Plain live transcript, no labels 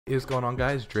What is going on,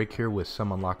 guys? Drake here with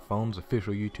Some Unlocked Phone's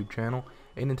official YouTube channel,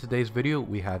 and in today's video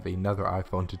we have another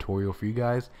iPhone tutorial for you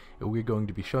guys, and we're going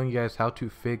to be showing you guys how to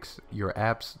fix your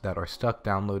apps that are stuck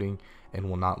downloading and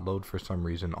will not load for some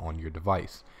reason on your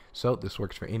device. So this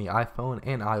works for any iPhone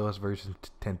and iOS versions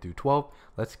 10 through 12.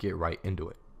 Let's get right into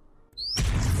it.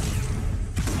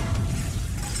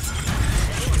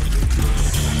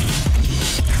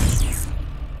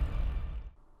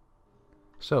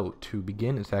 So to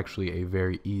begin, it's actually a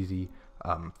very easy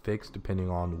fix depending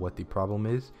on what the problem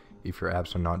is. If your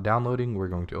apps are not downloading, we're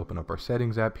going to open up our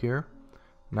settings app here.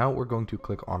 Now we're going to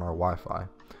click on our Wi-Fi.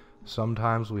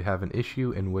 Sometimes we have an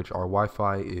issue in which our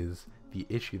Wi-Fi is the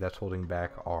issue that's holding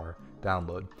back our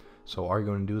download. So all you're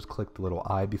going to do is click the little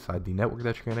I beside the network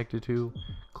that you're connected to,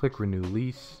 click renew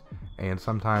lease, and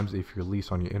sometimes if your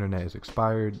lease on your internet is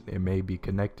expired, it may be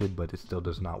connected but it still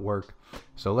does not work.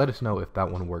 So let us know if that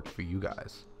one worked for you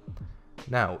guys.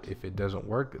 Now if it doesn't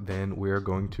work, then we're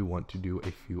going to want to do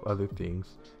a few other things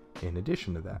in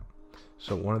addition to that.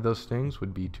 So one of those things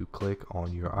would be to click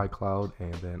on your iCloud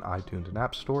and then iTunes and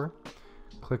App Store,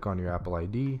 click on your Apple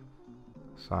ID,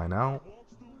 sign out,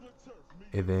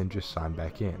 and then just sign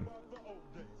back in.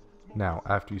 Now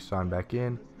after you sign back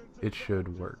in, it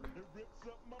should work.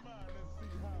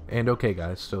 And okay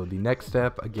guys, so the next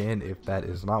step, again, if that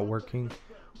is not working,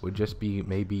 would just be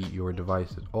maybe your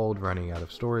device is old, running out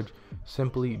of storage.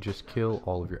 Simply just kill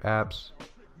all of your apps,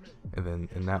 and then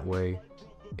in that way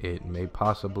it may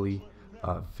possibly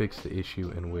fix the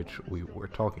issue in which we were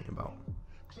talking about.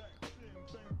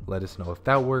 Let us know if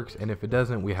that works, and if it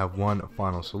doesn't, we have one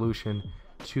final solution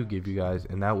to give you guys,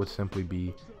 and that would simply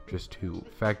be just to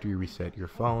factory reset your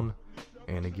phone.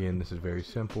 And again, this is very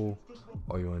simple.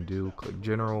 All you want to do, click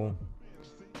general,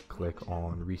 click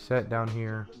on reset down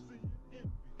here,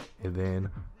 and then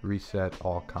reset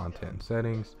all content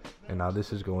settings. And now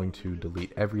this is going to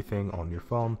delete everything on your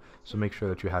phone, so make sure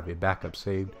that you have a backup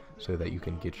saved so that you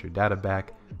can get your data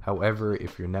back. However,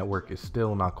 if your network is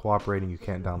still not cooperating, you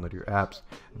can't download your apps,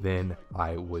 then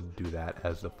I would do that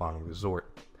as the final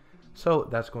resort. So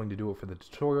that's going to do it for the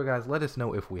tutorial, guys. Let us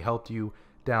know if we helped you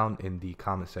down in the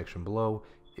comment section below.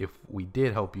 If we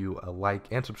did help you, a like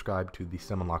and subscribe to the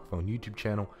Some Unlocked Phone YouTube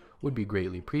channel would be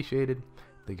greatly appreciated.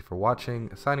 Thank you for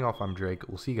watching. Signing off, I'm Drake.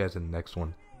 We'll see you guys in the next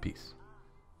one. Peace.